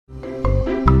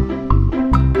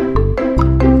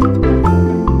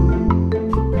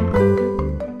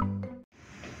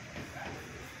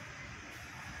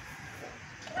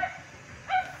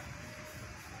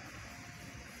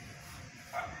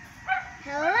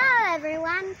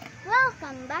everyone,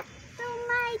 welcome back to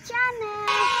my channel.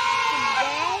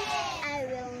 Today I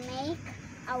will make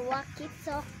a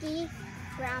walkie-talkie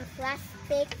from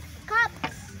plastic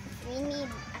cups. We need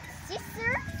a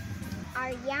scissor, our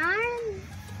yarn,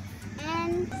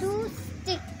 and 2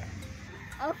 sticks.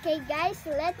 Okay guys,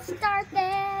 let's start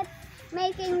it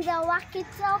making the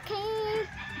walkie-talkie.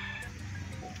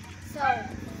 So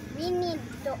we need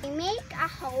to make a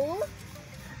hole.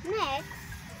 Next,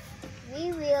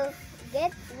 we will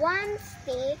get 1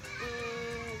 stick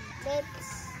and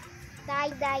let's tie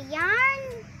the yarn.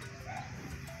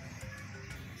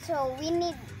 So we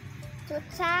need to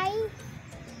tie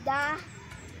the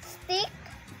stick.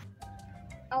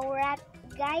 Alright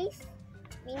guys,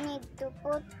 we need to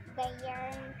put the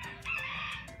yarn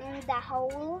in the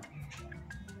hole.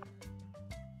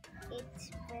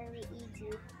 It's very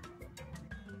easy.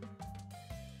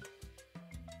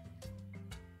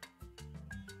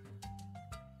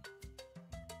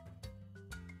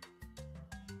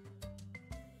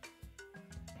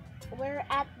 We're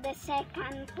at the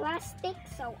second plastic,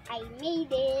 so I made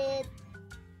it.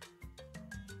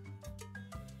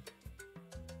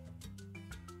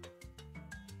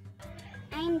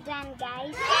 I'm done,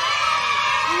 guys.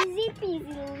 Easy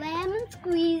peasy lemon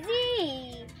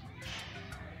squeezy.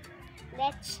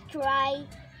 Let's try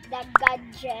the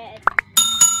gadget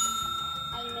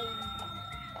I made.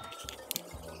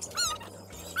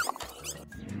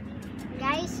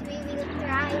 Guys, we will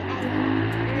try a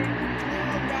new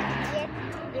gadget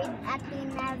with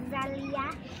Allyna.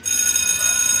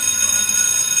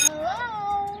 Hello!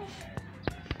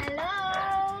 Hello!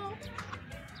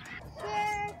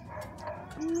 Share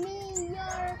me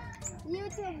your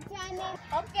YouTube channel.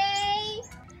 Okay!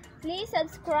 Please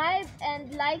subscribe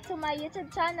and like to my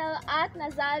YouTube channel at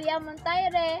Nazaria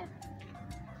Montaire.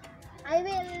 I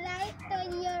will like to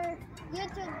your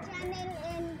YouTube channel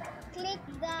and click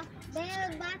the bell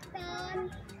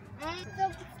button and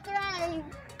subscribe.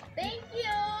 Thank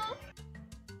you!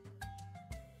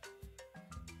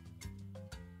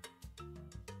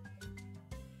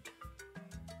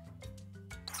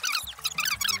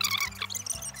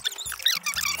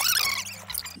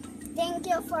 Thank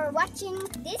you for watching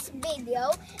this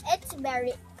video. It's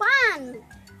very fun.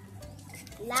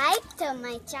 Like to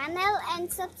my channel and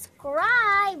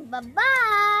subscribe.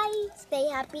 Bye-bye. Stay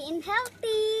happy and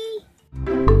healthy.